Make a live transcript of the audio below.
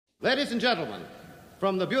Ladies and gentlemen,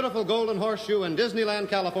 from the beautiful Golden Horseshoe in Disneyland,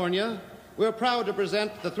 California, we're proud to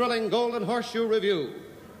present the thrilling Golden Horseshoe Review.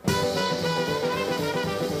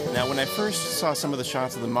 Now, when I first saw some of the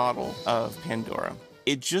shots of the model of Pandora,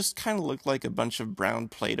 it just kind of looked like a bunch of brown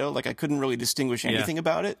Play-Doh. Like, I couldn't really distinguish anything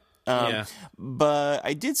about it. But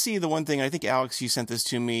I did see the one thing, I think, Alex, you sent this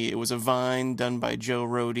to me. It was a Vine done by Joe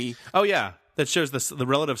Rohde. Oh, yeah. That shows the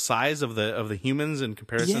relative size of the humans in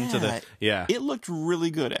comparison to the... Yeah. It looked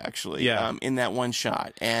really good, actually, in that one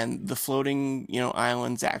shot. And the floating,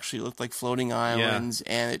 islands actually looked like floating islands.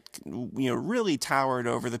 Yeah. And it, really towered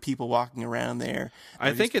over the people walking around there.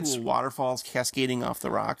 I think it's... cool waterfalls cascading off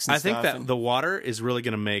the rocks and stuff. I think that the water is really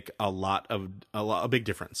going to make a big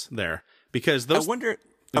difference there. Because those... I wonder...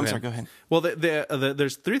 I'm sorry, go ahead. Well,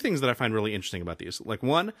 there's three things that I find really interesting about these. Like,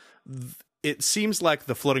 one... It seems like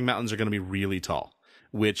the floating mountains are going to be really tall,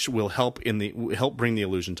 which will help bring the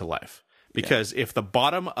illusion to life. Because if the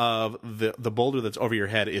bottom of the boulder that's over your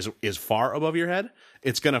head is far above your head,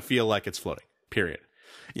 it's going to feel like it's floating. Period.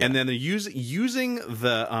 Yeah. And then using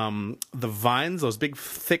the vines, those big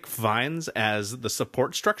thick vines, as the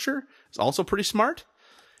support structure is also pretty smart.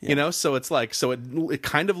 Yeah. So it's like, it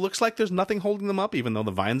kind of looks like there's nothing holding them up, even though the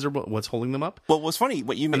vines are what's holding them up. Well, what's funny,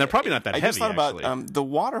 what you mean, and they're probably not that heavy. I just thought about the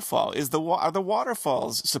waterfall. Are the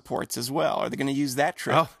waterfalls supports as well? Are they going to use that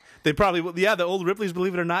trick? Oh, they probably will. Yeah, the old Ripley's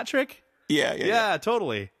Believe It or Not trick. Yeah,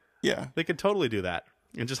 totally. Yeah, they could totally do that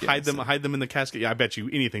and just hide them in the casket. Yeah, I bet you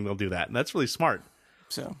anything they'll do that. And that's really smart.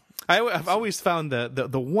 So I've always found the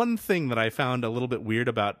one thing that I found a little bit weird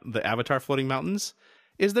about the Avatar floating mountains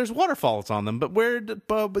is there's waterfalls on them, but where does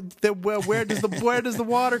the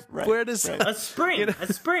water a spring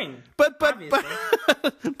a spring but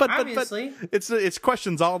obviously it's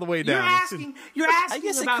questions all the way down. You're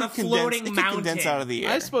asking about a floating mountain. It could condense out of the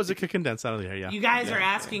air. I suppose it could condense out of the air. Yeah. You guys are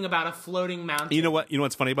asking about a floating mountain. You know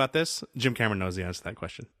what's funny about this? Jim Cameron knows the answer to that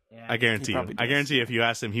question. Yeah, I guarantee you. I guarantee if you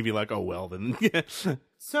asked him, he'd be like, "Oh well, then."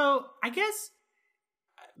 So I guess,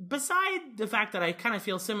 beside the fact that I kind of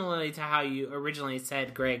feel similarly to how you originally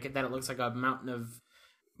said, Greg, that it looks like a mountain of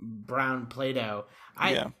brown Play-Doh,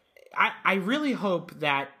 I really hope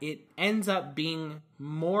that it ends up being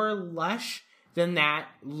more lush than that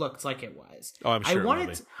looked like it was. Oh, I'm sure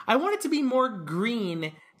I want it to be more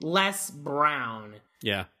green, less brown.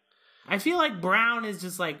 Yeah. I feel like brown is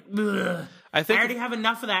just like, ugh. I already have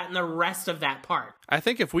enough of that in the rest of that part. I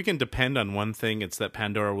think if we can depend on one thing, it's that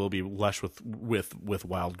Pandora will be lush with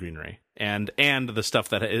wild greenery and the stuff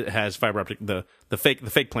that it has fiber optic, the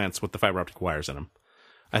fake plants with the fiber optic wires in them.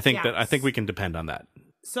 I think we can depend on that.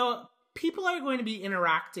 So people are going to be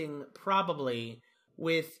interacting probably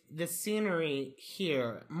with the scenery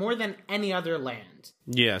here more than any other land.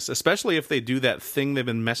 Yes, especially if they do that thing they've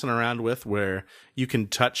been messing around with where you can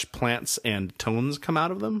touch plants and tones come out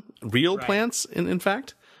of them. Real plants, in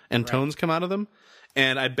fact, and tones come out of them.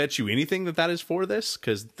 And I bet you anything that is for this,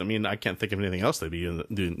 because, I can't think of anything else they'd be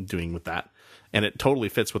doing with that. And it totally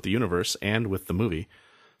fits with the universe and with the movie.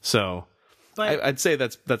 So I'd say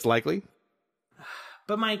that's likely.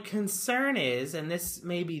 But my concern is, and this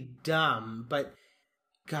may be dumb, but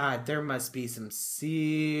God, there must be some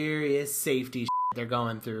serious safety they're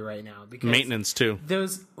going through right now. Because maintenance, too.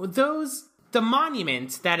 The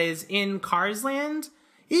monument that is in Cars Land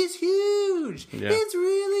is huge. Yeah. It's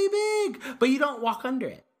really big, but you don't walk under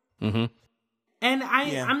it. Mm-hmm. And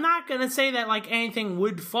I'm not going to say that anything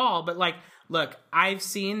would fall, but look, I've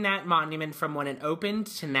seen that monument from when it opened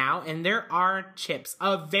to now, and there are chips,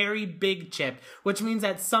 a very big chip, which means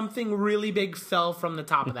that something really big fell from the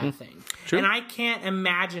top of that thing. True. And I can't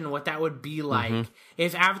imagine what that would be like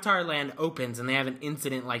if Avatar Land opens and they have an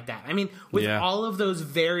incident like that. With all of those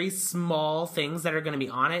very small things that are going to be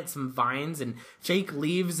on it, some vines and fake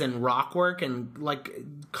leaves and rockwork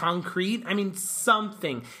and concrete,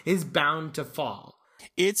 something is bound to fall.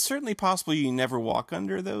 It's certainly possible you never walk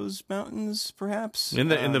under those mountains, perhaps. In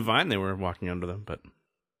the Vine, they were walking under them, but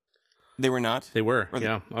they were not. They were. They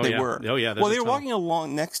were. Oh yeah. Well, they were walking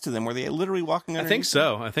along next to them. Were they literally walking underneath? I think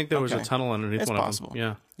so. I think there was a tunnel underneath one possible. of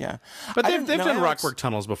them. Yeah. But they've done rockwork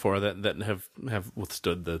tunnels before that have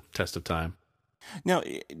withstood the test of time. Now,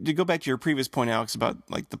 to go back to your previous point, Alex, about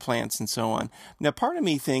the plants and so on. Now, part of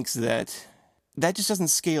me thinks that just doesn't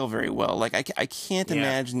scale very well. I can't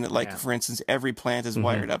imagine that, for instance, every plant is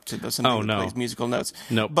wired up to something that plays musical notes.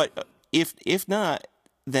 No. But if not,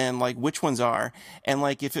 then which ones are? And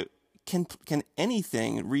if it can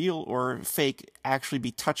anything, real or fake, actually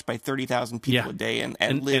be touched by 30,000 people a day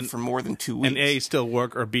and live for more than 2 weeks? And A, still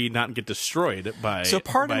work, or B, not get destroyed by so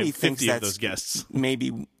part of me 50 thinks of those guests.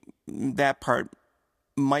 Maybe that part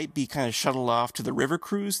might be kind of shuttled off to the river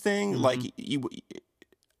cruise thing.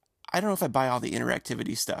 I don't know if I buy all the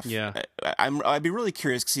interactivity stuff. Yeah. I'd be really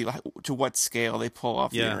curious to see to what scale they pull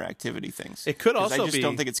off the interactivity things. It could also be... I just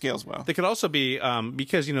don't think it scales well. They could also be,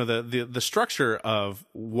 because, you know, the structure of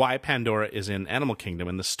why Pandora is in Animal Kingdom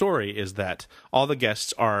and the story is that all the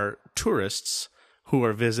guests are tourists who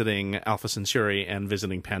are visiting Alpha Centauri and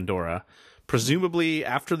visiting Pandora, presumably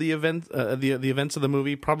after the event, the events of the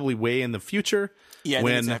movie, probably way in the future. Yeah, I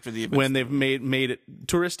think it's after the events. When they've made it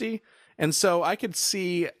touristy. And so I could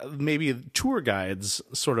see maybe tour guides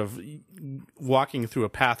sort of walking through a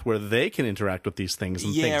path where they can interact with these things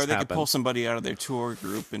and things happen. Yeah, or they could pull somebody out of their tour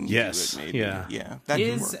group and do it, maybe. Yeah. That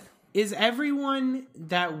could work. Is everyone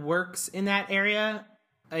that works in that area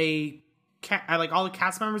like all the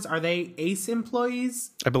cast members, are they Ace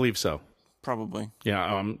employees? I believe so. Probably. Yeah,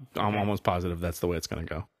 I'm almost positive that's the way it's going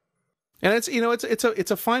to go. And it's, you know,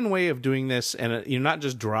 it's a fun way of doing this, and you're not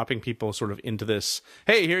just dropping people sort of into this.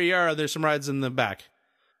 Hey, here you are. There's some rides in the back.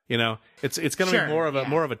 You know, it's going to be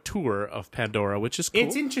more of a tour of Pandora, which is cool.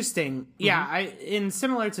 It's interesting. Yeah, in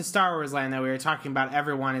similar to Star Wars Land that we were talking about,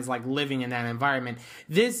 everyone is like living in that environment.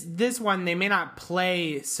 This one, they may not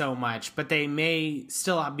play so much, but they may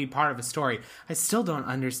still be part of a story. I still don't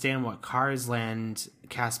understand what Cars Land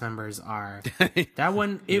cast members are. That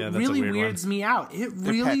one, it really weirds me out. It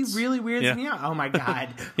really weirds me out. Oh my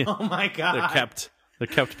god. Oh my god. They're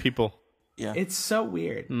kept people. Yeah. It's so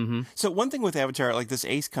weird. Mm-hmm. So one thing with Avatar, like this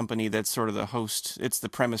Ace company that's sort of the host, it's the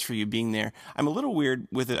premise for you being there. I'm a little weird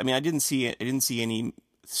with it. I mean, I didn't see any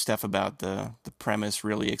stuff about the premise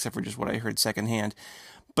really, except for just what I heard secondhand.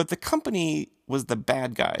 But the company was the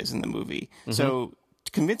bad guys in the movie. Mm-hmm. So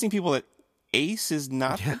convincing people that Ace is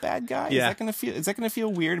not the bad guy, is that gonna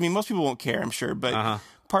feel weird? I mean, most people won't care, I'm sure, but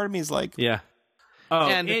part of me is like, oh,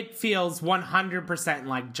 and it feels 100%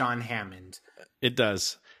 like John Hammond. It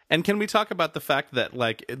does. And can we talk about the fact that,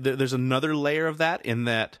 like, there's another layer of that in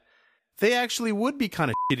that they actually would be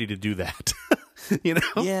kind of shitty to do that, you know?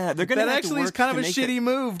 Yeah, they're gonna. That actually is kind of a shitty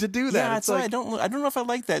move to do that. Yeah, it's like, I don't know if I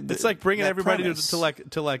like that. It's like bringing everybody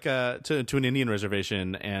to an Indian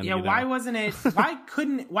reservation, and why wasn't it?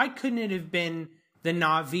 Why couldn't it have been the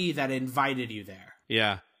Na'vi that invited you there?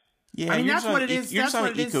 Yeah. I mean, that's what it is. You're just on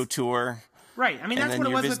an eco tour, right? I mean, that's what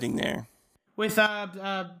it was visiting there with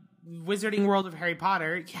Wizarding World of Harry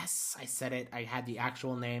Potter. Yes, I said it. I had the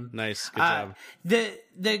actual name. Nice, good job.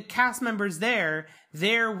 The cast members there,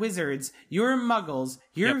 they're wizards. You're muggles.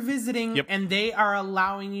 You're visiting, and they are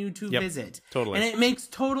allowing you to visit. Totally, and it makes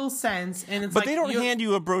total sense. And it's but they don't hand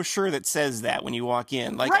you a brochure that says that when you walk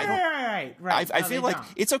in. Like, right. I feel like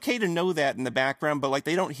it's okay to know that in the background, but like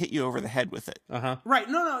they don't hit you over the head with it. Right.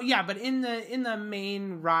 No. Yeah, but in the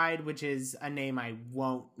main ride, which is a name I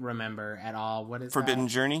won't remember at all. What is Forbidden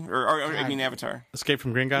that? Journey, or I mean Avatar, Escape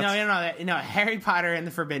from Gringotts? No. Harry Potter and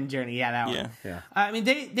the Forbidden Journey. Yeah, that one. Yeah. I mean,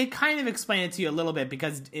 they kind of explain it to you a little bit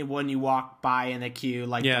because when you walk by in the queue,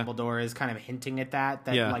 like Dumbledore is kind of hinting at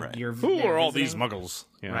that you're. Who are all these muggles?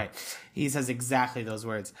 Yeah. Right. He says exactly those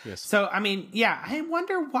words. Yes. So I mean, I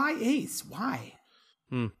wonder why Ace? Why?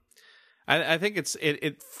 I think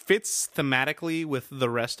it fits thematically with the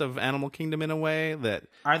rest of Animal Kingdom in a way that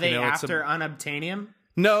are they after Unobtainium?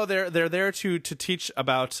 No, they're there to teach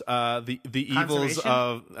about the evils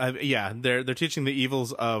of they're teaching the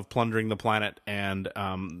evils of plundering the planet, and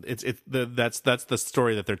that's the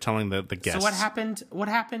story that they're telling the guests. So what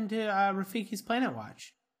happened to Rafiki's Planet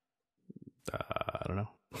Watch? I don't know.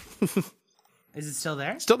 Is it still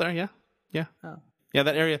there? Still there, yeah. Oh. Yeah,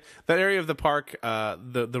 that area of the park.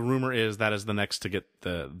 The rumor is that is the next to get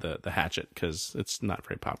the hatchet because it's not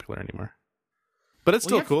very popular anymore. But it's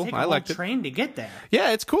still cool. I liked it. Train to get there.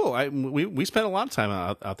 Yeah, it's cool. We spent a lot of time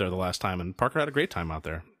out there the last time, and Parker had a great time out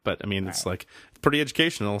there. But I mean, it's like pretty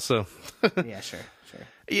educational. So yeah, sure.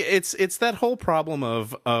 It's that whole problem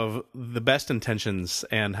of the best intentions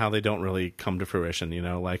and how they don't really come to fruition. You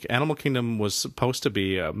know, like Animal Kingdom was supposed to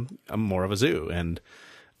be a more of a zoo, and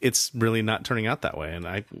it's really not turning out that way. And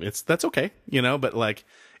that's okay. You know, but like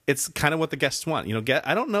it's kind of what the guests want. You know,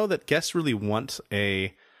 I don't know that guests really want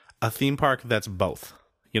a theme park that's both,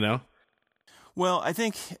 you know? Well, I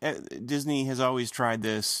think Disney has always tried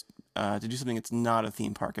this to do something that's not a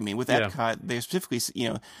theme park. I mean, with Epcot, they specifically,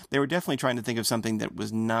 they were definitely trying to think of something that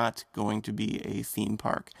was not going to be a theme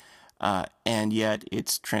park. And yet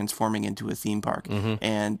it's transforming into a theme park. Mm-hmm.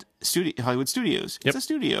 And Hollywood Studios, it's a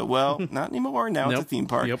studio. Well, not anymore. Now it's a theme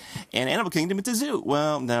park. Yep. And Animal Kingdom, it's a zoo.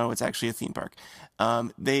 Well, no, it's actually a theme park.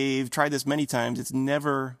 They've tried this many times. It's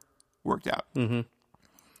never worked out. Mm-hmm.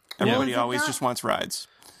 Everybody always just wants rides.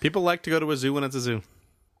 People like to go to a zoo when it's a zoo.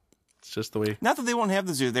 It's just the way. Not that they won't have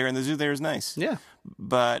the zoo there, and the zoo there is nice. Yeah.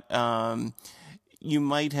 But you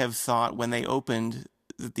might have thought when they opened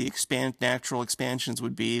that the natural expansions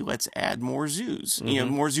would be, let's add more zoos,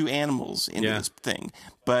 more zoo animals into this thing.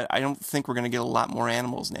 But I don't think we're going to get a lot more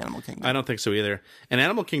animals in Animal Kingdom. I don't think so either. And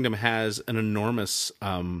Animal Kingdom has an enormous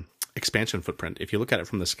expansion footprint. If you look at it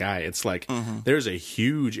from the sky, it's like there's a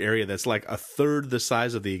huge area that's like a third the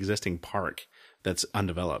size of the existing park that's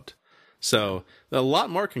undeveloped. So a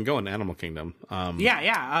lot more can go in Animal Kingdom.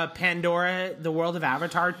 Pandora, the World of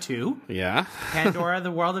Avatar 2. Yeah. Pandora,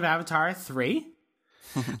 the World of Avatar 3.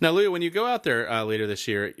 Now, Louis, when you go out there later this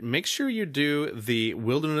year, make sure you do the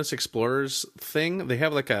Wilderness Explorers thing. They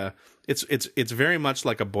have like it's very much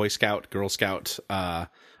like a Boy Scout, Girl Scout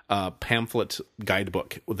pamphlet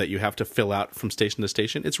guidebook that you have to fill out from station to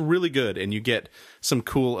station. It's really good, and you get some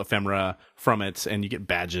cool ephemera from it, and you get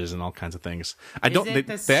badges and all kinds of things.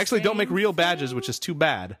 They actually don't make real badges, which is too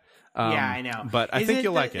bad. I know. But I think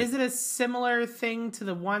you'll like it. Is it a similar thing to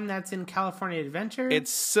the one that's in California Adventure?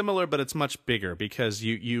 It's similar, but it's much bigger because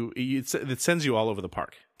it sends you all over the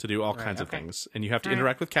park to do all kinds of things, and you have to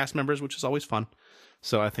interact with cast members, which is always fun.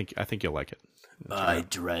 So I think you'll like it. I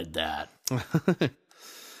dread that.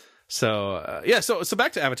 So so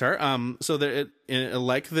back to Avatar. So there,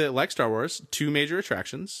 like Star Wars, 2 major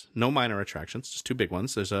attractions, no minor attractions, just 2 big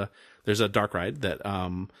ones. There's a dark ride that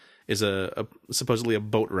is a supposedly a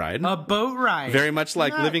boat ride. A boat ride, very much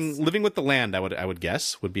like living with the land. I would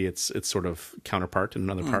guess would be its sort of counterpart in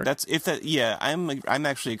another part. I'm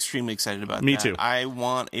actually extremely excited about that. Me too. I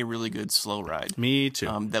want a really good slow ride. Me too.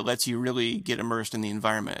 That lets you really get immersed in the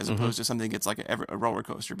environment as opposed to something that's like a roller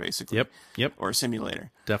coaster, basically. Yep. Or a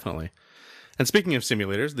simulator. Definitely. And speaking of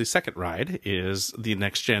simulators, the second ride is the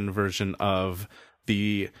next-gen version of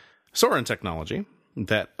the Soarin' technology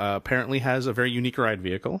that apparently has a very unique ride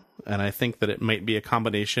vehicle. And I think that it might be a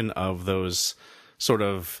combination of those sort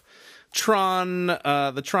of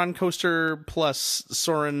the Tron coaster plus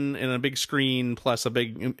Soarin' in a big screen plus a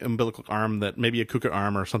big umbilical arm, that maybe a Kuka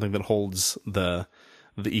arm or something that holds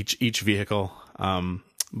each vehicle.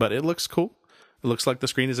 But it looks cool. It looks like the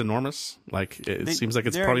screen is enormous. Like it seems like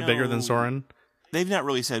it's probably bigger than Soarin'. They've not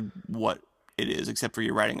really said what it is, except for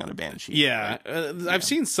you're riding on a banshee. Yeah, right? I've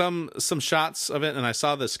seen some shots of it, and I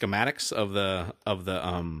saw the schematics of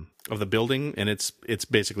the building, and it's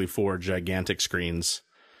basically 4 gigantic screens.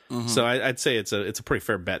 So I'd say it's a pretty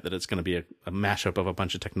fair bet that it's going to be a mashup of a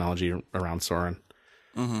bunch of technology around Soarin',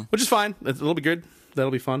 which is fine. It'll be good.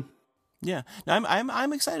 That'll be fun. Yeah, no,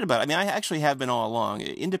 I'm excited about it. I mean, I actually have been all along,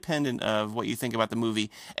 independent of what you think about the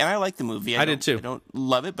movie. And I like the movie. I did too. I don't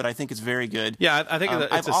love it, but I think it's very good. Yeah, I think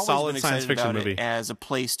it's a solid science fiction movie as a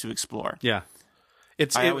place to explore. Yeah,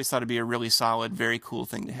 I always thought it'd be a really solid, very cool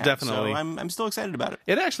thing to have. Definitely, so I'm still excited about it.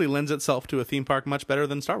 It actually lends itself to a theme park much better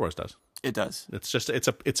than Star Wars does. It does.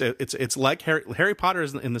 It's like Harry Potter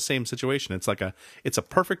is in the same situation. It's a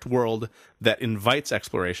perfect world that invites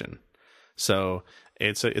exploration. So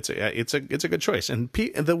it's a good choice. And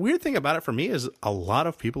the weird thing about it for me is a lot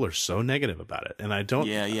of people are so negative about it, and I don't.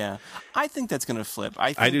 Yeah. I think that's going to flip.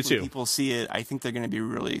 I do too. When people see it, I think they're going to be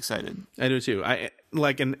really excited. I do too.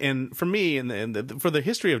 And for me, and for the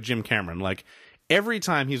history of Jim Cameron, like, every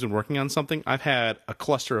time he's been working on something, I've had a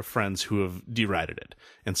cluster of friends who have derided it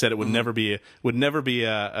and said it would never be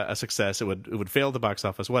a success. It would fail at the box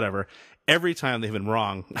office, whatever. Every time they've been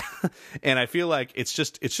wrong, and I feel like it's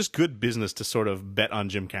just good business to sort of bet on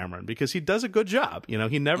Jim Cameron because he does a good job. You know,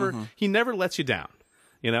 he never lets you down.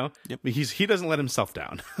 You know, he doesn't let himself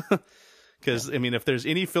down. Because I mean, if there's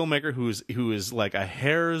any filmmaker who is like a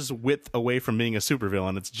hair's width away from being a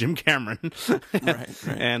supervillain, it's Jim Cameron. Right.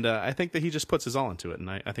 And I think that he just puts his all into it, and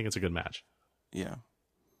I think it's a good match. Yeah.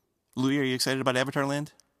 Louis, are you excited about Avatar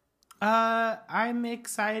Land? I'm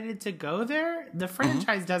excited to go there. The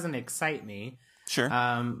franchise doesn't excite me. Sure.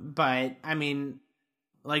 But I mean,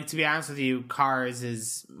 like, to be honest with you, Cars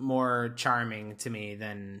is more charming to me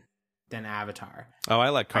than Avatar. Oh, I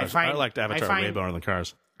like Cars. I liked Avatar way better than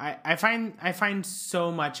Cars. I find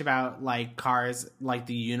so much about, like, Cars, like,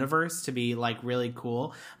 the universe to be, like, really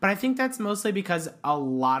cool. But I think that's mostly because a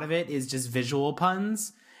lot of it is just visual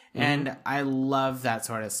puns. And I love that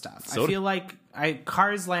sort of stuff. I feel like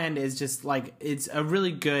Cars Land is just, like, it's a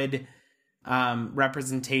really good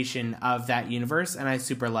representation of that universe, and I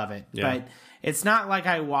super love it. Yeah. But it's not like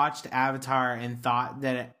I watched Avatar and thought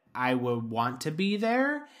that I would want to be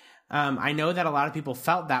there. I know that a lot of people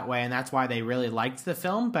felt that way, and that's why they really liked the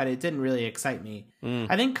film, but it didn't really excite me.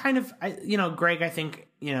 I think Greg, I think,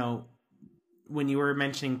 when you were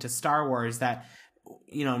mentioning to Star Wars that,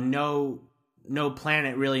 no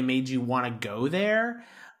planet really made you want to go there.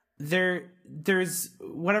 There's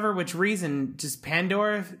whatever which reason, just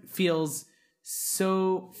Pandora feels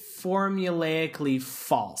so formulaically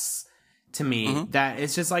false to me that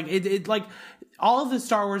it's just like it like all of the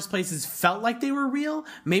Star Wars places felt like they were real.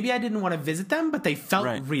 Maybe I didn't want to visit them, but they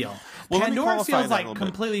felt real. Well, Pandora feels like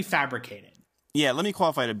completely fabricated. Yeah, let me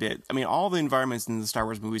qualify it a bit. I mean, all the environments in the Star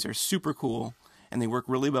Wars movies are super cool, and they work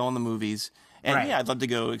really well in the movies. And yeah, I'd love to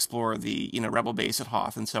go explore the Rebel base at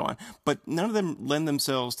Hoth and so on, but none of them lend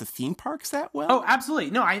themselves to theme parks that well. Oh,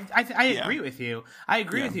 absolutely. No, I agree with you. I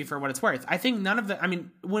agree with you for what it's worth. I think none of the. I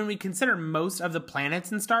mean, when we consider most of the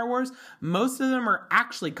planets in Star Wars, most of them are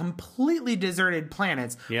actually completely deserted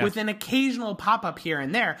planets with an occasional pop up here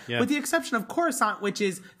and there, with the exception of Coruscant, which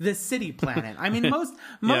is the city planet. I mean,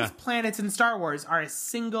 most planets in Star Wars are a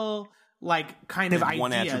single, like, kind of idea.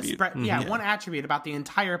 One attribute. One attribute about the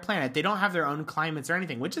entire planet. They don't have their own climates or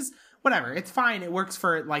anything, which is whatever. It's fine. It works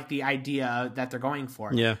for, like, the idea that they're going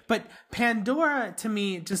for. Yeah. But Pandora, to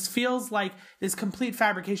me, just feels like this complete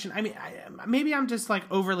fabrication. I mean, maybe I'm just, like,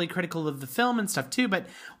 overly critical of the film and stuff, too, but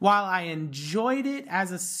while I enjoyed it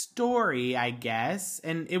as a story, I guess,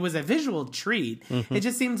 and it was a visual treat, it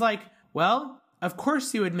just seems like, well, of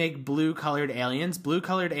course you would make blue-colored aliens.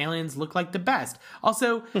 Blue-colored aliens look like the best.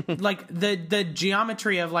 Also, like, the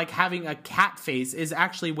geometry of, like, having a cat face is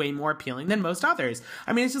actually way more appealing than most others.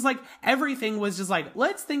 I mean, it's just like, everything was just like,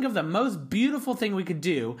 let's think of the most beautiful thing we could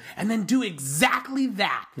do, and then do exactly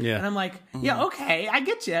that. Yeah. And I'm like, yeah, okay, I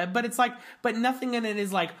get you. But it's like, but nothing in it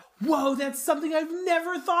is like, whoa, that's something I've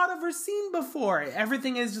never thought of or seen before.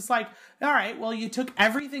 Everything is just like, all right, well, you took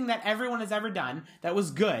everything that everyone has ever done that was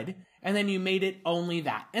good, and then you made it only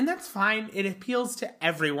that. And that's fine. It appeals to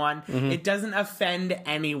everyone. It doesn't offend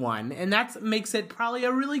anyone. And that makes it probably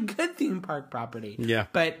a really good theme park property. Yeah.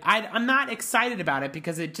 But I'm not excited about it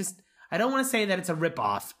because it just, I don't want to say that it's a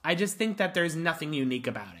ripoff. I just think that there's nothing unique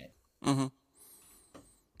about it.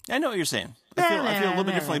 I know what you're saying. I feel a little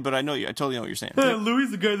bit differently, but I totally know what you're saying. Louis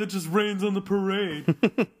the guy that just rains on the parade.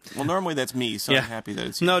 Well, normally that's me, so I'm happy that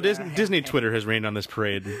it's you. No, Disney Twitter has rained on this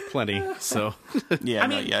parade plenty, so. Yeah, I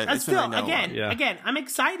mean, it's still, been again, I'm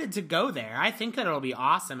excited to go there. I think that it'll be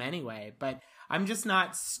awesome anyway, but I'm just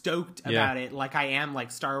not stoked about it like I am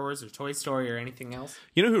like Star Wars or Toy Story or anything else.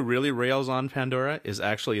 You know who really rails on Pandora is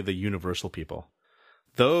actually the Universal people.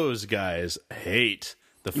 Those guys hate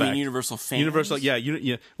the fact. Universal fans? Universal,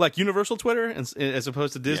 like Universal Twitter as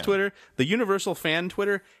opposed to Diz Twitter. The Universal fan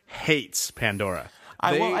Twitter hates Pandora.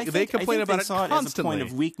 They complain about it saw constantly. It as a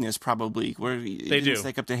point of weakness, probably, where they didn't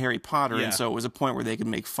stick up to Harry Potter, and so it was a point where they could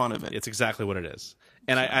make fun of it. It's exactly what it is,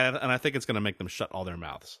 and I think it's going to make them shut all their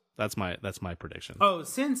mouths. That's my prediction. Oh,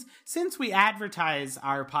 since we advertise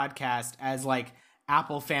our podcast as like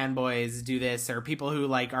Apple fanboys do this, or people who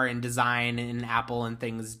like are in design and Apple and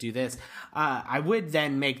things do this, I would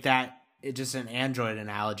then make that just an Android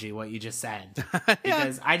analogy, what you just said,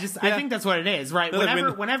 because I think that's what it is, right?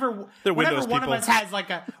 Whenever one of us has like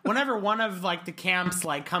whenever one of like the camps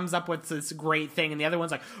like comes up with this great thing and the other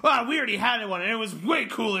one's like, oh, we already had one and it was way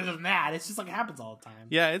cooler than that. It's just like, it happens all the time.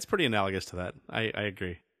 Yeah, it's pretty analogous to that. I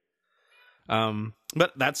agree.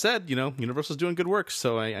 But that said, Universal's doing good work,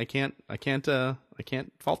 so I can't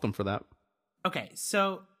fault them for that. Okay,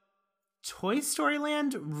 so Toy Story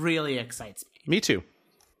Land really excites me. Me too.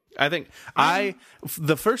 I think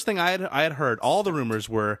the first thing I had heard, all the rumors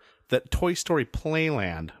were that Toy Story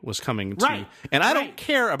Playland was coming to, and I don't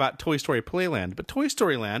care about Toy Story Playland, but Toy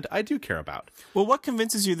Story Land I do care about. Well, what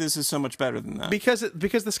convinces you this is so much better than that? Because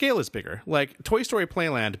the scale is bigger. Like Toy Story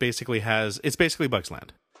Playland it's basically Bugs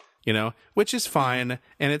Land. Which is fine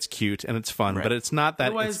and it's cute and it's fun, but it's not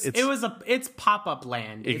that. It's pop-up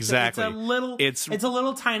land. Exactly. It's a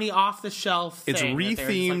little tiny off the shelf thing. It's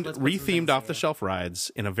rethemed off the shelf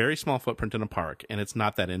rides in a very small footprint in a park, and it's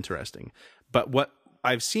not that interesting. But what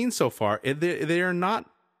I've seen so far, they are not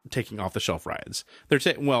taking off the shelf rides. They're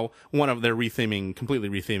completely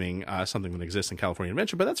retheming something that exists in California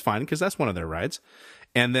Adventure, but that's fine because that's one of their rides.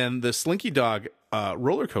 And then the Slinky Dog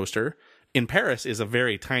roller coaster in Paris is a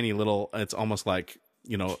very tiny little. It's almost like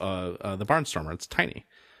the Barnstormer. It's tiny,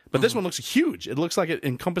 but this one looks huge. It looks like it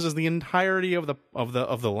encompasses the entirety of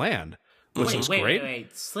the land, which looks great.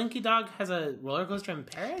 Wait! Slinky Dog has a roller coaster in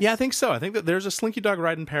Paris? Yeah, I think so. I think that there's a Slinky Dog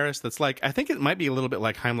ride in Paris that's like. I think it might be a little bit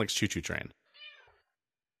like Heimlich's Choo Choo Train.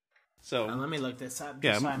 So let me look this up.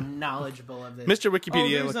 So I'm knowledgeable of this. Mr.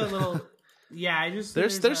 Wikipedia. There's a little. Yeah,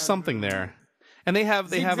 there's something there. And they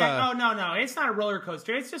have Oh no, it's not a roller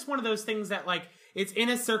coaster. It's just one of those things that like it's in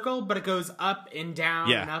a circle, but it goes up and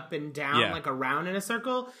down and up and down like around in a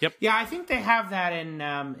circle. Yep. Yeah, I think they have that in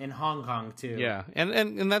Hong Kong too. Yeah,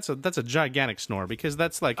 and that's a gigantic snore because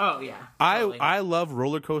that's like totally. I love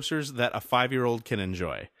roller coasters that a 5-year-old can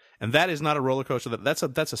enjoy, and that is not a roller coaster that's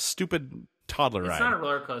a stupid toddler ride. It's not a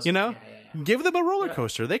roller coaster. Yeah. Give them a roller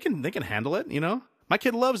coaster. They can handle it, you know? My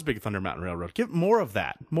kid loves Big Thunder Mountain Railroad. Give more of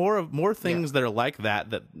that. More things that are like that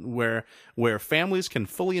where families can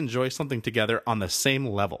fully enjoy something together on the same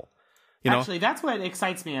level. You know? Actually, that's what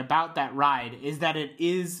excites me about that ride, is that it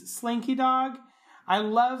is Slinky Dog. I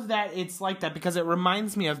love that it's like that because it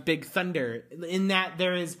reminds me of Big Thunder in that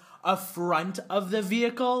there is a front of the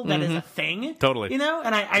vehicle that is a thing. Totally. You know?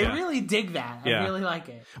 And I really dig that. I really like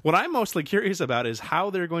it. What I'm mostly curious about is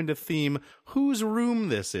how they're going to theme whose room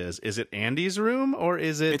this is. Is it Andy's room or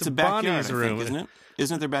is it Bonnie's room? Isn't it?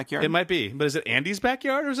 Isn't it their backyard? It might be. But is it Andy's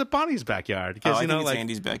backyard or is it Bonnie's backyard? Because I think it's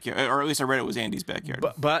Andy's backyard. Or at least I read it was Andy's backyard.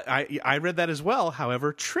 But I read that as well.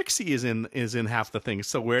 However, Trixie is in half the things.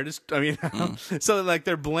 So where does so like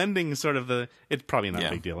they're blending sort of it's probably not a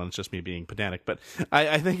big deal and it's just me being pedantic, but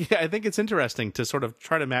I think it's interesting to sort of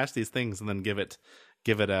try to match these things and then give it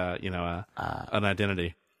an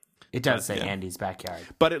identity. It does say Andy's backyard,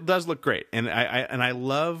 but it does look great, and I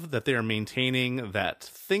love that they are maintaining that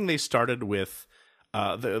thing they started with.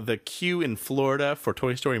 The queue in Florida for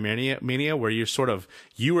Toy Story Mania, where you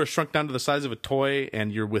are shrunk down to the size of a toy,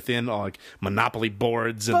 and you're within all like Monopoly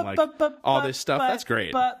boards and all this stuff. That's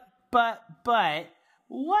great. But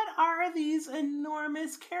what are these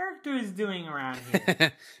enormous characters doing around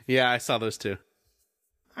here? Yeah, I saw those too.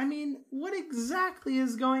 I mean, what exactly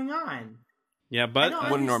is going on? Yeah, but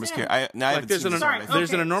what enormous character?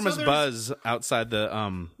 There's an enormous buzz outside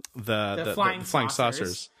the flying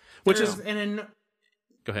saucers, which is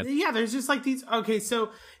Go ahead. Yeah, there's just like these. Okay,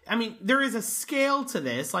 so I mean, there is a scale to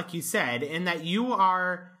this, like you said, in that you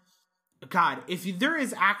are, God, if there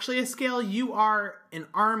is actually a scale, you are an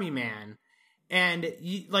army man, and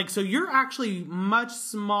so you're actually much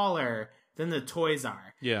smaller than the toys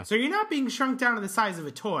are. Yeah. So you're not being shrunk down to the size of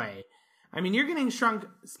a toy. I mean, you're getting shrunk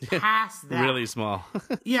past that. Really small.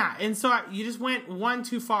 Yeah, and so you just went one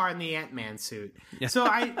too far in the Ant-Man suit. Yeah. So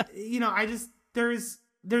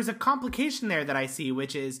there's a complication there that I see,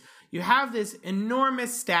 which is you have this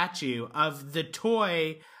enormous statue of the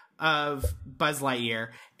toy of Buzz Lightyear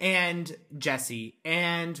and Jessie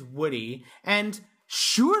and Woody, and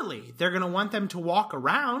surely they're going to want them to walk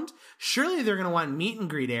around. Surely they're going to want meet and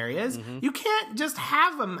greet areas. Mm-hmm. You can't just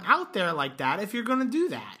have them out there like that if you're going to do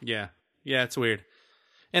that. Yeah. Yeah, it's weird.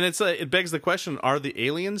 And it begs the question, are the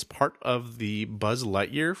aliens part of the Buzz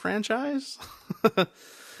Lightyear franchise?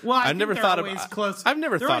 Well, I've never thought about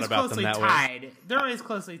them that way. They're always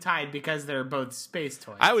closely tied because they're both space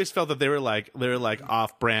toys. I always felt that they were like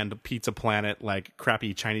off-brand Pizza Planet, like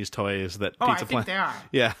crappy Chinese toys that Pizza Planet. They are.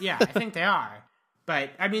 Yeah. Yeah, I think they are.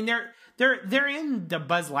 But I mean, they're in the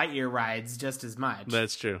Buzz Lightyear rides just as much.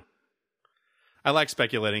 That's true. I like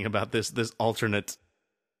speculating about this alternate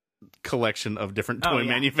collection of different toy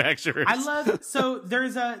manufacturers. I love it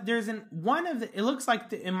looks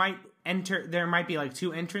like it might enter. There might be like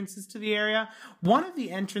two entrances to the area. One of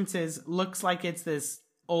the entrances looks like it's this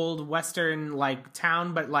old western like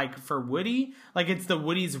town, but like for Woody, like it's the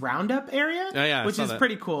Woody's Roundup area, which is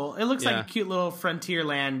pretty cool. It looks like a cute little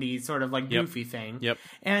Frontierlandy sort of like goofy thing. Yep.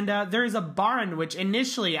 And there's a barn, which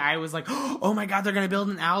initially I was like, oh my God, they're gonna build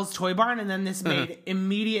an Al's Toy Barn, and then this made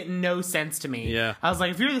immediate no sense to me. Yeah. I was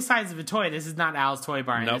like, if you're the size of a toy, this is not Al's Toy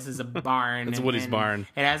Barn. Nope. This is a barn. It's Woody's barn.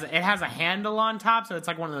 It has a handle on top, so it's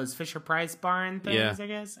like one of those Fisher Price barn things, I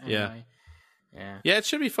guess. Anyway. Yeah, it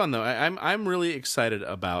should be fun though. I'm really excited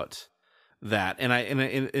about that, and I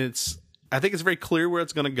think it's very clear where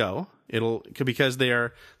it's going to go. Because they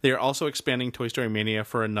are also expanding Toy Story Mania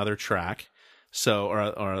for another track, or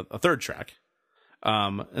a third track,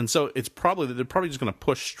 and so they're probably just going to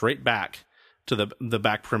push straight back to the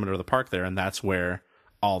back perimeter of the park there, and that's where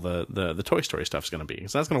all the Toy Story stuff's going to be.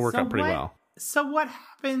 So that's going to work out pretty well. So what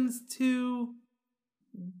happens to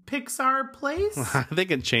Pixar Place? I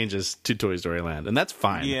think it changes to Toy Story Land, and that's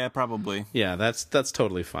fine. Yeah, probably. Yeah, that's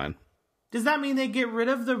totally fine. Does that mean they get rid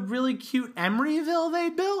of the really cute Emeryville they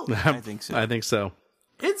built? I think so.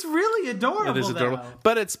 It's really adorable. It is adorable,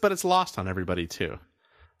 but it's lost on everybody too.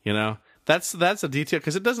 You know, that's a detail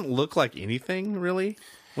because it doesn't look like anything really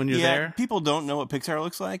when you're there. People don't know what Pixar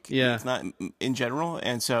looks like. Yeah, it's not in general,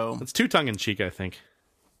 and so it's too tongue in cheek, I think.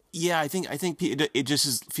 Yeah, I think it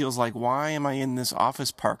just feels like, why am I in this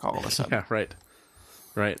office park all of a sudden? Yeah,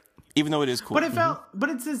 right. Even though it is cool, but it felt, but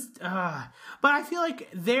it's just, but I feel like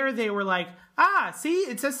they were like, see,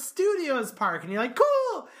 it's a studios park, and you're like,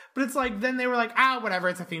 cool. But it's like then they were like, whatever,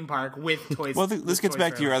 it's a theme park with toys. Well, this gets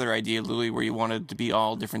back to your other idea, Louie, where you wanted to be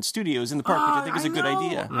all different studios in the park, which I think is a good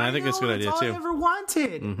idea. I think it's a good idea too. All I ever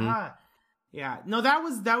wanted. Mm-hmm. Yeah, no, that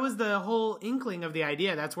was the whole inkling of the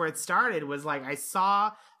idea. That's where it started. Was like I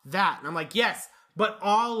saw that, and I'm like, yes, But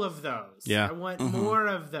all of those. Yeah. I want more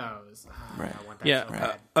of those. Right. I want that so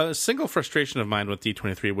bad. A single frustration of mine with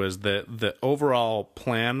D23 was that the overall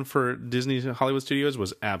plan for Disney Hollywood Studios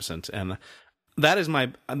was absent, and that is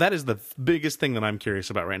the biggest thing that I'm curious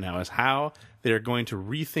about right now, is how they're going to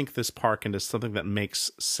rethink this park into something that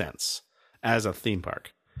makes sense as a theme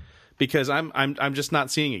park. Because I'm just not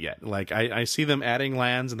seeing it yet. Like I see them adding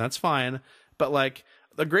lands, and that's fine, but like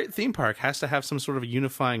a great theme park has to have some sort of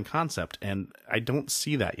unifying concept, and I don't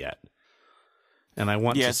see that yet. And I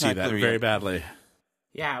want to see that very badly.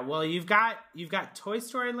 Yeah, well, you've got Toy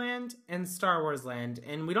Story Land and Star Wars Land,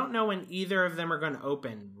 and we don't know when either of them are going to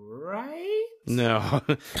open, right? No,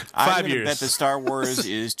 5 years. Bet the Star Wars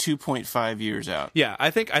is 2.5 years out. Yeah,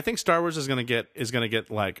 I think Star Wars is gonna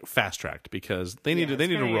get like fast tracked, because they need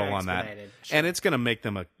to roll on that, and it's gonna make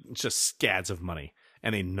them just scads of money,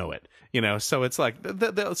 and they know it. So it's like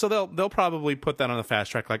they'll probably put that on the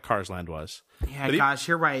fast track like Cars Land was. Yeah, gosh,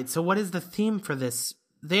 you're right. So what is the theme for this?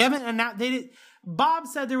 They haven't announced. Bob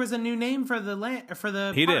said there was a new name for the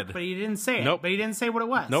park, but he didn't say it. Nope. But he didn't say what it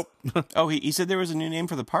was. Nope. Oh, he said there was a new name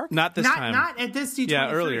for the park? Not this time. Not at this D23. Yeah,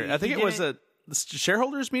 earlier. I think it was a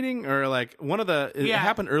shareholders meeting, or like one of the. It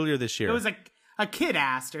happened earlier this year. It was a kid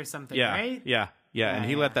asked or something, right? Yeah, and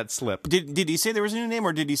he let that slip. Did he say there was a new name,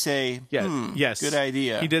 or did he say, yes, good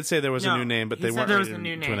idea? He did say there was a new name, but they weren't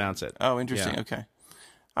ready to announce it. Oh, interesting. Yeah. Okay.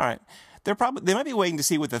 All right. They might be waiting to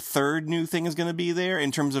see what the third new thing is going to be there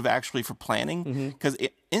in terms of actually for planning, because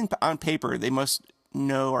on paper they must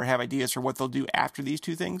know or have ideas for what they'll do after these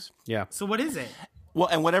two things. Yeah. So what is it? Well,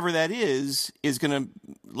 and whatever that is going to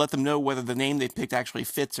let them know whether the name they picked actually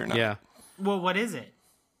fits or not. Yeah. Well, what is it?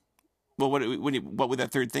 Well, what would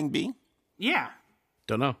that third thing be? Yeah.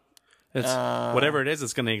 Don't know. It's whatever it is.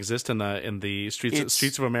 It's going to exist in the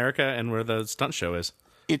streets of America and where the stunt show is.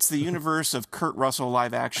 It's the universe of Kurt Russell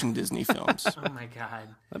live-action Disney films. Oh, my God.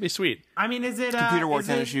 That'd be sweet. I mean, is it... Computer wore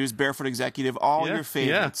tennis shoes, barefoot executive, all your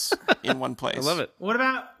favorites in one place. I love it. What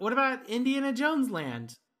about Indiana Jones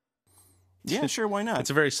Land? Yeah, sure, why not? It's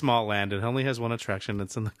a very small land. It only has one attraction.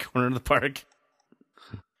 It's in the corner of the park.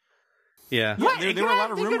 Yeah. There were a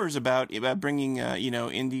lot of rumors about bringing,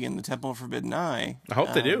 Indy and the Temple of Forbidden Eye. I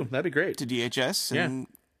hope they do. That'd be great. To DHS. And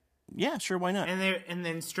yeah, sure, why not? And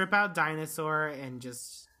then strip out Dinosaur and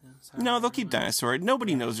just... No, they'll keep Dinosaur.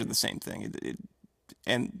 Nobody knows they're the same thing.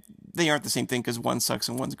 And they aren't the same thing because one sucks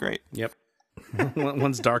and one's great. Yep.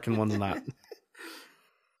 One's dark and one's not.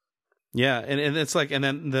 Yeah, and it's like, and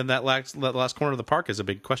then that last corner of the park is a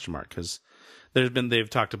big question mark, because they've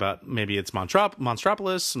talked about maybe it's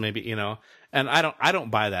Monstropolis, maybe, and I don't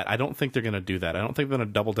buy that. I don't think they're going to do that. I don't think they're going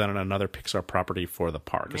to double down on another Pixar property for the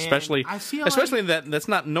park, Man, especially that's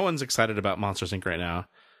not, no one's excited about Monsters Inc. right now.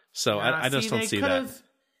 So I just don't see that.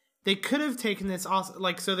 They could have taken this also,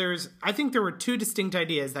 I think there were two distinct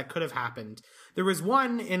ideas that could have happened. There was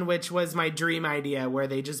one in which was my dream idea, where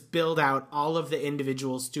they just build out all of the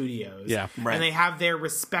individual studios. Yeah, right. And they have their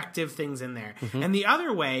respective things in there. Mm-hmm. And the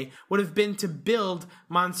other way would have been to build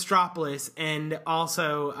Monstropolis and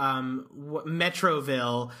also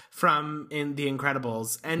Metroville in The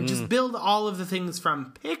Incredibles, and just build all of the things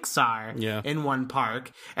from Pixar in one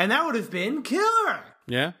park. And that would have been killer.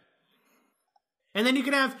 Yeah. And then you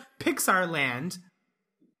could have Pixar Land,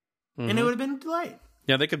 and it would have been a delight.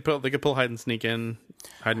 Yeah, they could pull hide and sneak in,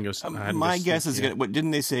 hide and go. My guess is what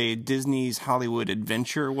didn't they say? Disney's Hollywood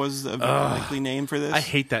Adventure was a very likely name for this. I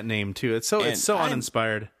hate that name too. It's so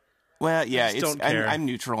uninspired. Well, yeah, I'm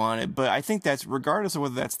neutral on it, but I think that's, regardless of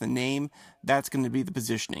whether that's the name, that's going to be the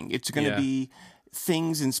positioning. It's going to be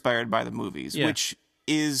things inspired by the movies, which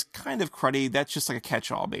is kind of cruddy. That's just like a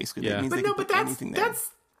catch-all, basically. Yeah. But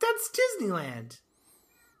that's Disneyland.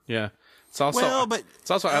 Yeah, it's also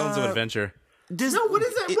Islands of Adventure. What is that? What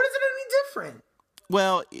is it any different?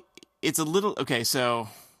 Well, it's a little so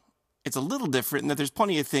it's a little different in that there's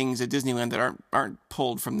plenty of things at Disneyland that aren't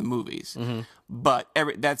pulled from the movies. Mm-hmm. But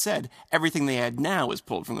that said, everything they add now is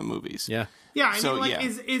pulled from the movies. Yeah, yeah. All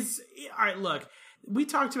right? Look, we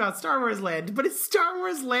talked about Star Wars Land, but is Star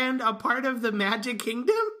Wars Land a part of the Magic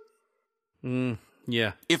Kingdom?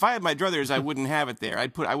 Yeah. If I had my druthers, I wouldn't have it there.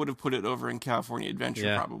 I would have put it over in California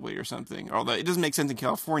Adventure probably, or something. Although it doesn't make sense in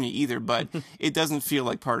California either, but it doesn't feel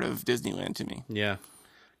like part of Disneyland to me. Yeah.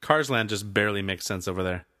 Cars Land just barely makes sense over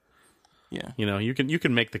there. Yeah. You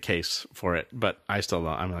can make the case for it, but I still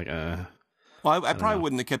don't. I'm like, Well, I probably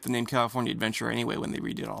wouldn't have kept the name California Adventure anyway when they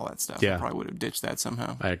redid all that stuff. Yeah. I probably would have ditched that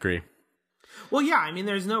somehow. I agree. Well, yeah, I mean,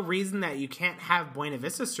 there's no reason that you can't have Buena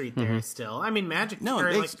Vista Street there still. I mean, Magic... No,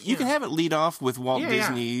 you can have it lead off with Walt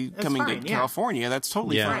Disney coming to California. That's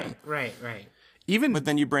totally fine. Right. But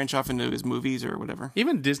then you branch off into his movies or whatever.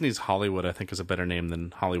 Even Disney's Hollywood, I think, is a better name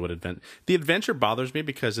than Hollywood Adventure. The Adventure bothers me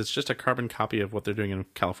because it's just a carbon copy of what they're doing in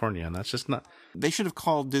California, and that's just not... They should have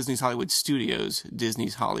called Disney's Hollywood Studios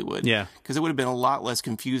Disney's Hollywood. Yeah. Because it would have been a lot less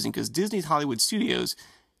confusing, because Disney's Hollywood Studios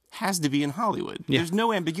has to be in Hollywood. Yeah. There's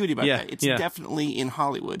no ambiguity about that. It's definitely in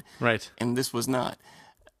Hollywood. Right. And this was not.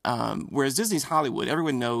 Whereas Disney's Hollywood,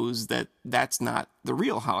 everyone knows that that's not the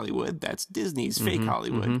real Hollywood. That's Disney's fake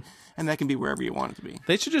Hollywood. Mm-hmm. And that can be wherever you want it to be.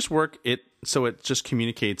 They should just work it so it just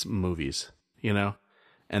communicates movies, you know?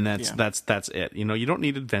 And that's it. You know, you don't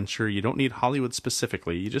need adventure. You don't need Hollywood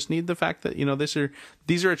specifically. You just need the fact that, you know, these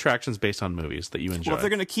are attractions based on movies that you enjoy. Well, if they're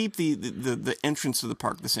going to keep the entrance to the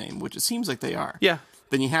park the same, which it seems like they are. Yeah.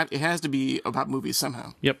 Then it has to be about movies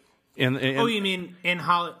somehow. Yep. And you mean in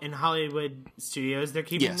Hollywood Studios they're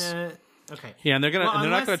keeping the... Okay. Yeah, and they're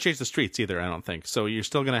not going to change the streets either, I don't think. So you're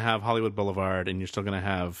still going to have Hollywood Boulevard, and you're still going to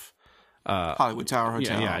have Hollywood Tower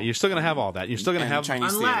Hotel. Yeah, you're still going to have all that. You're still going to have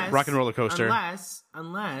Chinese theater. Rock and Roller Coaster.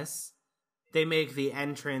 Unless they make the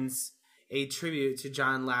entrance a tribute to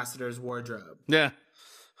John Lasseter's wardrobe. Yeah.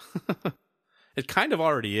 It kind of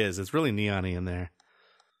already is. It's really neon-y in there.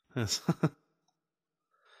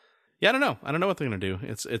 Yeah, I don't know. I don't know what they're gonna do.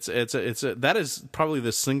 That is probably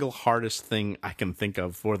the single hardest thing I can think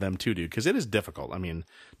of for them to do, because it is difficult. I mean,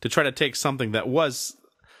 to try to take something that was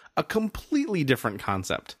a completely different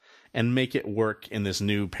concept and make it work in this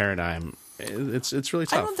new paradigm, it's really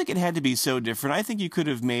tough. I don't think it had to be so different. I think you could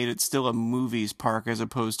have made it still a movies park as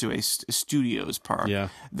opposed to a studios park. Yeah.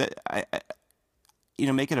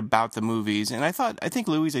 Make it about the movies. And I think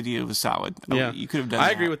Louis' idea was solid. Yeah. You could have done that.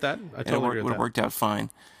 I agree with that. I totally agree with that. It would have worked out fine.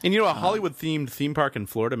 And a Hollywood-themed theme park in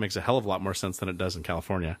Florida makes a hell of a lot more sense than it does in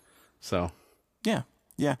California. So... Yeah.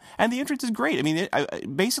 Yeah. And the entrance is great. I mean,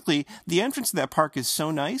 basically, the entrance to that park is so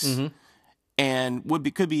nice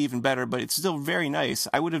and could be even better, but it's still very nice.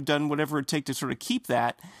 I would have done whatever it take to sort of keep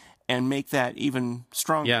that and make that even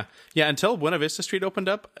stronger. Yeah. Yeah, until Buena Vista Street opened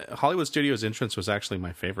up, Hollywood Studios entrance was actually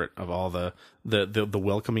my favorite of all the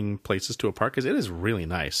welcoming places to a park, because it is really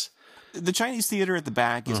nice. The Chinese theater at the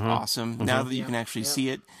back is awesome, now that you can actually see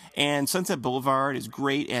it. And Sunset Boulevard is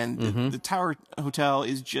great, and the Tower Hotel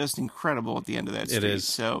is just incredible at the end of that street. It is.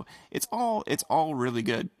 So it's all really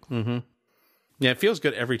good. Mm-hmm. Yeah, it feels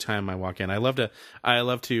good every time I walk in. I have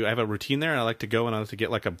a routine there, and I like to go and I like to get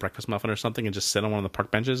like a breakfast muffin or something and just sit on one of the park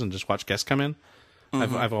benches and just watch guests come in.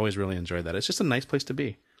 I've always really enjoyed that. It's just a nice place to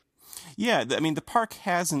be. Yeah, I mean, the park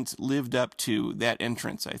hasn't lived up to that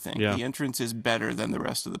entrance, I think. Yeah. The entrance is better than the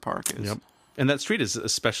rest of the park is. Yep. And that street is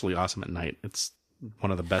especially awesome at night. It's one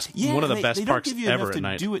of the best best they parks don't give you ever enough at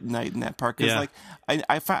night. to do at night in that park. Cause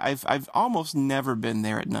I've almost never been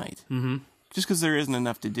there at night. Mm-hmm. Just because there isn't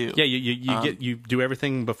enough to do. Yeah, you do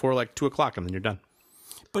everything before like 2:00 and then you're done.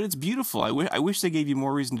 But it's beautiful. I wish they gave you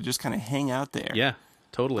more reason to just kind of hang out there. Yeah,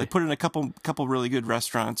 totally. They put in a couple really good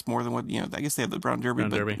restaurants, more than what I guess they have the Brown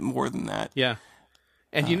Derby. More than that. Yeah,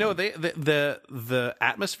 and the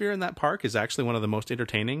atmosphere in that park is actually one of the most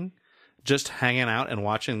entertaining. Just hanging out and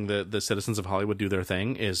watching the citizens of Hollywood do their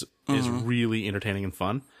thing is really entertaining and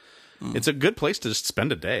fun. It's a good place to just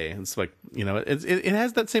spend a day. It's like, it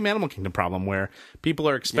has that same Animal Kingdom problem where people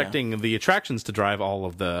are expecting the attractions to drive all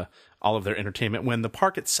of their entertainment when the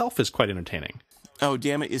park itself is quite entertaining. Oh,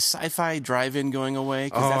 damn it. Is Sci-Fi Drive-In going away?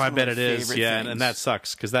 Oh, I bet it is. Yeah, and that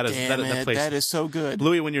sucks because that place. That is so good.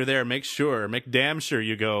 Louis, when you're there, make damn sure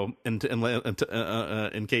you go in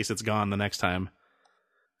case it's gone the next time.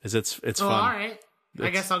 It's fun. All right. I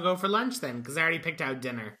guess I'll go for lunch then, because I already picked out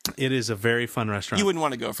dinner. It is a very fun restaurant. You wouldn't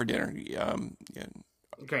want to go for dinner. Yeah.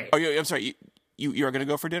 Great. Oh, I'm sorry. You are going to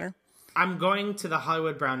go for dinner? I'm going to the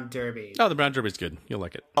Hollywood Brown Derby. Oh, the Brown Derby's good. You'll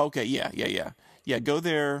like it. Okay, yeah. Go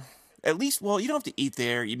there. At least, well, you don't have to eat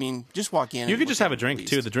there. You mean just walk in. You could just have a drink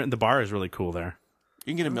too. The bar is really cool there.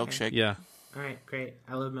 You can get a milkshake. Yeah. All right, great.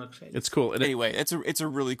 I love milkshakes. It's cool. Anyway, it's a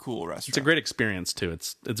really cool restaurant. It's a great experience too.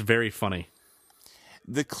 It's very funny.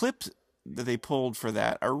 The clips that they pulled for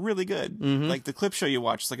that are really good. Mm-hmm. Like the clip show you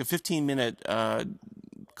watch, it's like a 15-minute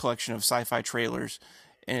collection of sci-fi trailers,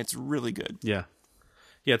 and it's really good. Yeah,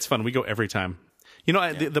 it's fun. We go every time.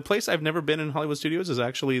 The place I've never been in Hollywood Studios is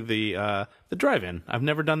actually the drive-in. I've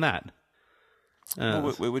never done that.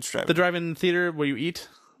 Which drive-in? The drive-in theater where you eat.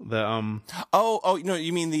 The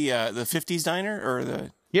you mean the 50s diner or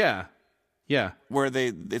the Yeah, where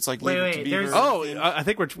it's like wait. I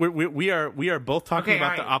think we are both talking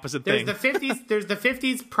about the opposite thing. There's the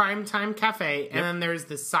 50s primetime cafe, and then there's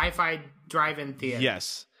the sci-fi drive-in theater.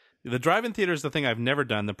 Yes, the drive-in theater is the thing I've never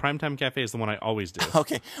done. The primetime cafe is the one I always do.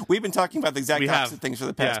 Okay, we've been talking about the exact opposite things for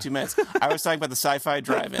the past 2 minutes. I was talking about the sci-fi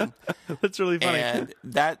drive-in. That's really funny, and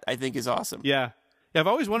that I think is awesome. Yeah. Yeah, I've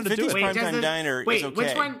always wanted to do it. Primetime Diner is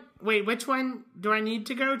okay. Which one do I need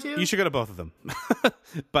to go to? You should go to both of them.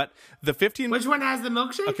 But the 15... Which one has the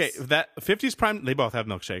milkshakes? Okay, that 50's Prime... They both have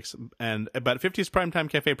milkshakes. But 50's Primetime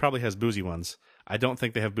Cafe probably has boozy ones. I don't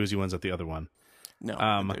think they have boozy ones at the other one. No,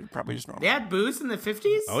 they're probably just normal. They had booze in the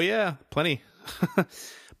 50s? Oh, yeah, plenty.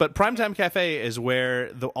 But Primetime Cafe is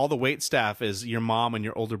where all the wait staff is your mom and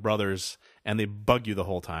your older brothers, and they bug you the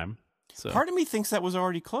whole time. So part of me thinks that was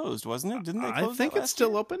already closed, wasn't it? Didn't they close? I think it's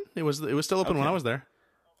still open. It was still open when I was there.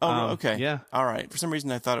 Oh, okay. Yeah. All right. For some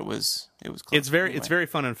reason, I thought it was closed. It's very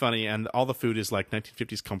fun and funny, and all the food is like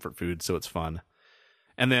 1950s comfort food, so it's fun.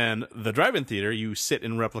 And then the drive-in theater, you sit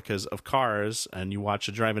in replicas of cars and you watch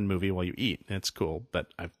a drive-in movie while you eat. It's cool, but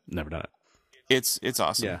I've never done it. It's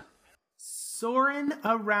awesome. Yeah. Soarin'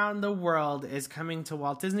 Around the World is coming to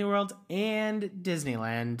Walt Disney World and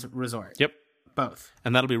Disneyland Resort. Yep. Both.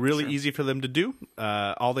 And that'll be really easy for them to do.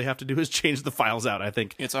 All they have to do is change the files out, I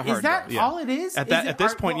think. It's a hard Is that drive. all it is? At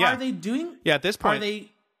this point, yeah. Are they doing... Yeah, at this point...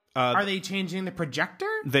 Are they changing the projector?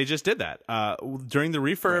 They just did that. During the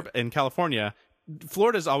refurb in California,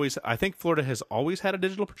 I think Florida has always had a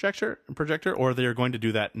digital projector, or they're going to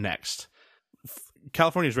do that next.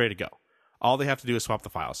 California's ready to go. All they have to do is swap the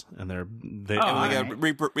files, and we got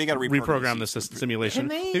to reprogram the simulation.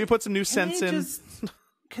 Maybe put some new scents in.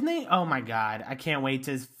 Can they? Oh my god! I can't wait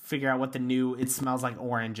to figure out what the new "It Smells Like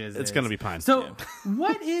Oranges" It's going to be Pine. So,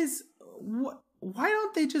 why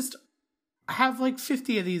don't they just have like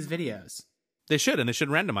 50 of these videos? They should, and they should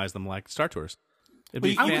randomize them like Star Tours. You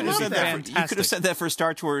could have said that for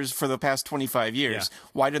Star Tours for the past 25 years. Yeah.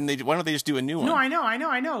 Why don't they just do a new one? No, I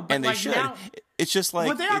know. But and they should. Now, it's just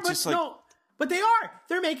like but they are.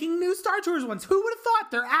 They're making new Star Tours ones. Who would have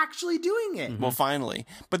thought they're actually doing it? Well, finally.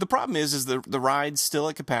 But the problem is the ride's still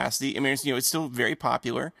at capacity. I mean, it's still very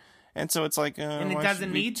popular. And so it's like, and it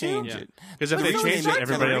doesn't need to? Because if they change it,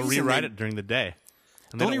 everybody will rewrite it during the day.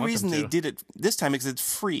 The only reason they did it this time is it's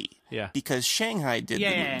free. Yeah. Because Shanghai did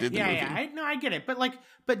the movie. I get it.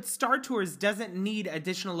 But Star Tours doesn't need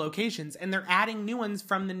additional locations, and they're adding new ones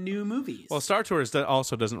from the new movies. Well, Star Tours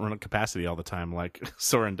also doesn't run at capacity all the time like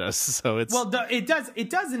Soarin' does. So it's it does. It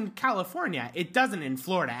does in California. It doesn't in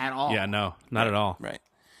Florida at all. Yeah, no, not at all. Right.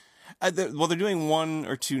 They're doing 1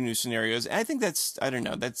 or 2 new scenarios. I think I don't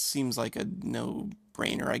know. That seems like a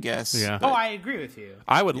no-brainer, I guess. Yeah. But, I agree with you.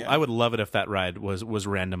 I would love it if that ride was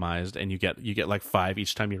randomized and you get like 5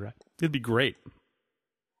 each time you ride. It'd be great.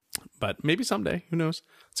 But maybe someday. Who knows?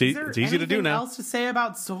 It's easy to do now. Anything else to say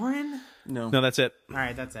about Soarin'? No, that's it. All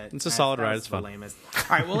right, that's it. It's a solid ride. It's fun. Lamest.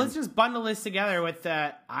 All right, well, let's just bundle this together with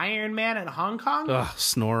Iron Man in Hong Kong. Ugh,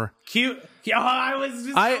 snore. Cute.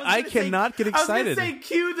 I cannot get excited. I was going to say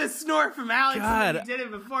cue the snore from Alex. God, when he did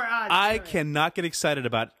it before. I cannot get excited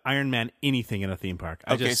about Iron Man anything in a theme park.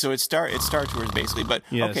 So it's Star Tours basically, but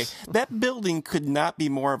yes. Okay, that building could not be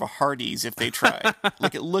more of a Hardee's if they tried.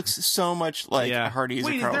 Like it looks so much like a Hardee's.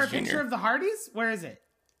 Wait, or Carl's is there a picture Jr. of the Hardee's? Where is it?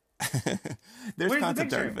 There's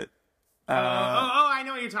concept art of it. I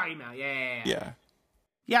know what you're talking about. Yeah.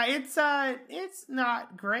 Yeah, it's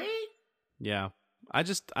not great. Yeah, I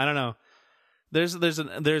don't know.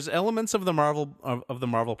 There's elements of the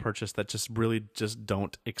Marvel purchase that just really just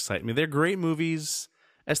don't excite me. They're great movies.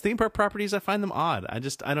 As theme park properties, I find them odd. I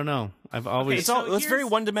don't know. I've always it's very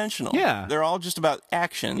one dimensional. Yeah, they're all just about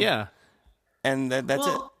action. Yeah, and that's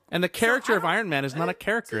it. And the character of Iron Man is not a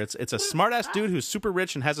character. It's a smart-ass dude who's super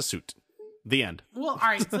rich and has a suit. The end. Well, all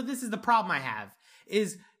right, so this is the problem I have,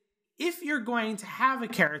 is if you're going to have a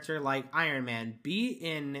character like Iron Man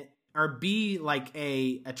be like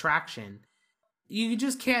a attraction, you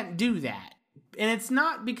just can't do that. And it's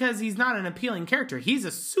not because he's not an appealing character. He's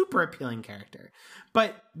a super appealing character.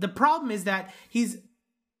 But the problem is that he's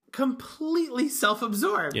completely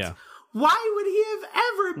self-absorbed. Yeah. Why would he have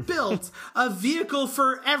ever built a vehicle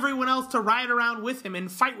for everyone else to ride around with him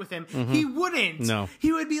and fight with him? Mm-hmm. He wouldn't. No.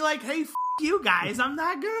 He would be like, hey, you guys, I'm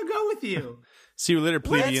not going to go with you. See you later,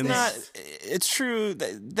 plebeians. It's true.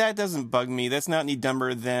 That doesn't bug me. That's not any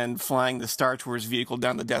dumber than flying the Star Tours vehicle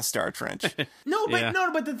down the Death Star trench.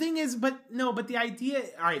 But the thing is, but the idea,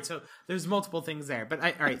 all right, so there's multiple things there. But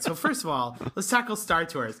all right, so first of all, let's tackle Star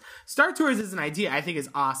Tours. Star Tours is an idea I think is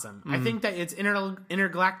awesome. I think that it's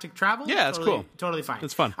intergalactic travel. Yeah, it's cool. Totally fine.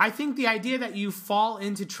 It's fun. I think the idea that you fall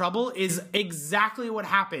into trouble is exactly what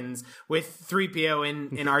happens with 3PO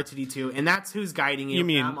and R2D2, and that's who's guiding you. You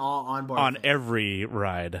mean I'm all on board on every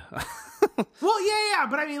ride. Well, yeah,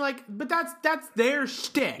 but I mean, but that's their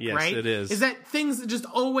shtick, yes, right? It is. Is that things just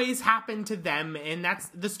always happen to them, and that's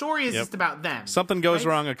the story is just about them. Something goes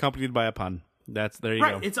wrong, accompanied by a pun. There you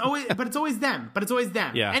right. go. It's always them.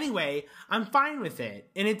 Yeah. Anyway, I'm fine with it,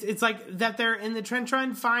 and it's like that they're in the trench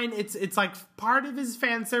run. Fine. It's like part of his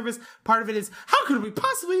fan service. Part of it is how could we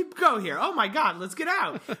possibly go here? Oh my god, let's get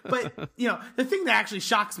out. But the thing that actually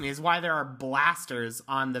shocks me is why there are blasters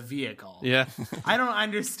on the vehicle. Yeah. I don't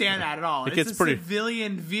understand that at all. It's a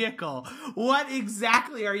civilian vehicle. What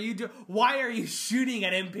exactly are you doing? Why are you shooting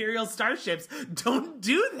at Imperial starships? Don't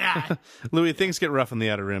do that. Louis, things get rough in the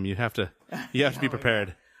Outer Rim. You have to be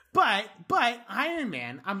prepared. But Iron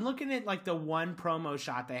Man, I'm looking at like the one promo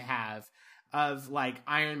shot they have of like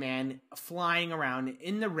Iron Man flying around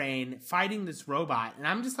in the rain fighting this robot, and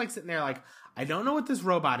I'm just like sitting there like, I don't know what this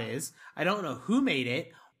robot is. I don't know who made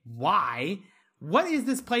it. Why? What is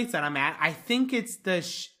this place that I'm at? I think it's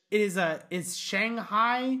is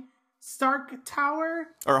Shanghai Stark Tower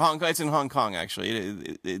or Hong Kong. It's in Hong Kong actually.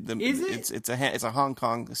 Is it? It's a Hong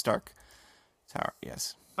Kong Stark Tower.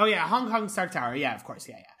 Yes. Oh yeah, Hong Kong Stark Tower. Yeah, of course.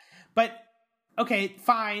 Yeah. But okay,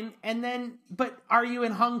 fine. And then, but are you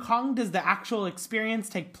in Hong Kong? Does the actual experience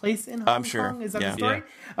take place in Hong Kong? I'm sure. Is that the story?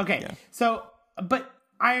 Yeah. Okay. Yeah. So, but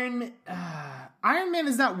Iron Man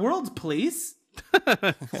is not world police.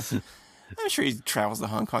 I'm sure he travels to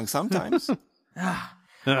Hong Kong sometimes.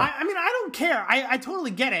 I mean, I don't care. I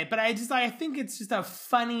totally get it, but I think it's just a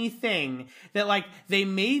funny thing that like they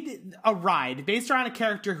made a ride based around a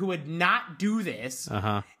character who would not do this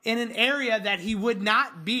in an area that he would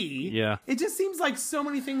not be. Yeah, it just seems like so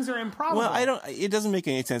many things are improbable. Well, it doesn't make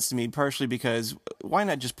any sense to me. Partially because why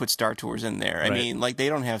not just put Star Tours in there? Right. I mean, like they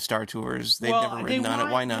don't have Star Tours. They've never ridden on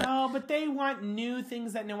it. Why not? No, but they want new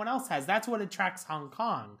things that no one else has. That's what attracts Hong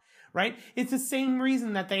Kong. Right? It's the same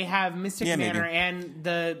reason that they have Mystic Manor and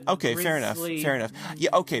the Okay, fair enough.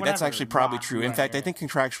 Yeah, okay, that's actually probably true. In fact, right. I think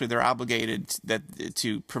contractually they're obligated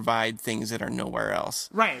to provide things that are nowhere else.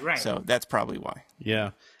 Right. So that's probably why.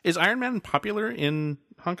 Yeah. Is Iron Man popular in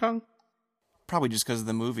Hong Kong? Probably just because of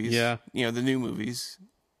the movies. Yeah. The new movies.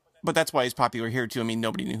 But that's why he's popular here, too. I mean,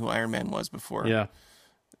 nobody knew who Iron Man was before. Yeah.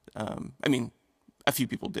 I mean, a few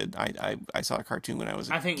people did. I saw a cartoon when I was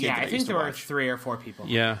a kid. I think there were 3 or 4 people.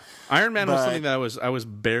 Yeah, Iron Man was something that I was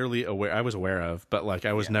barely aware. I was aware of, but like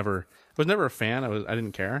I was never a fan. I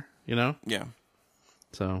didn't care. Yeah.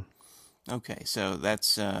 So. Okay, so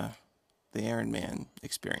that's the Iron Man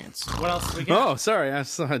experience. What else we got? Oh, sorry, I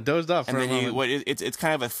dozed off. And then it's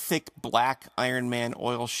kind of a thick black Iron Man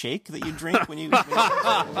oil shake that you drink when you.